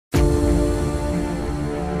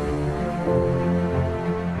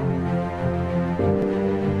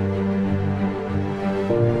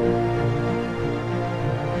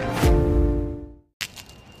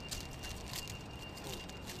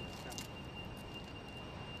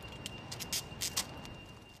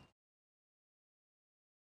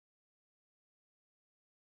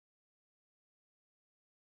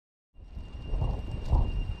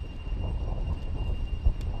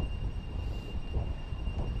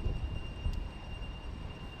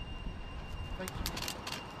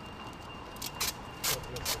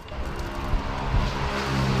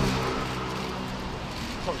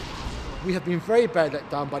We have been very badly let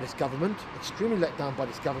down by this government, extremely let down by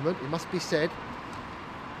this government, it must be said.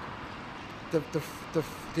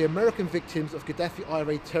 The American victims of Gaddafi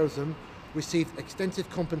IRA terrorism received extensive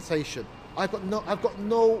compensation. I've got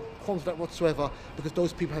no qualms with that whatsoever, because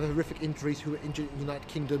those people had horrific injuries who were injured in the United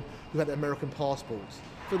Kingdom, who had American passports.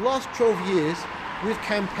 For the last 12 years, we've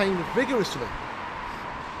campaigned vigorously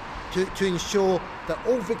to ensure that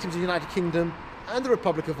all victims in the United Kingdom and the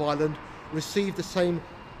Republic of Ireland receive the same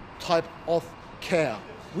type of care.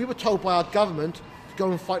 We were told by our government to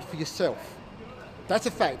go and fight for yourself. That's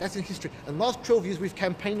a fact, that's in history. And the last 12 years we've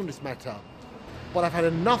campaigned on this matter. But I've had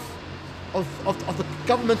enough of the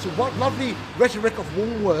government's lovely rhetoric of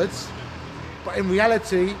warm words, but in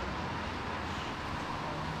reality,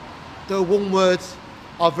 the warm words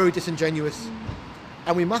are very disingenuous.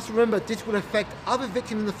 And we must remember this will affect other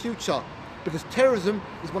victims in the future, because terrorism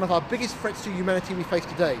is one of our biggest threats to humanity we face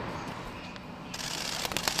today.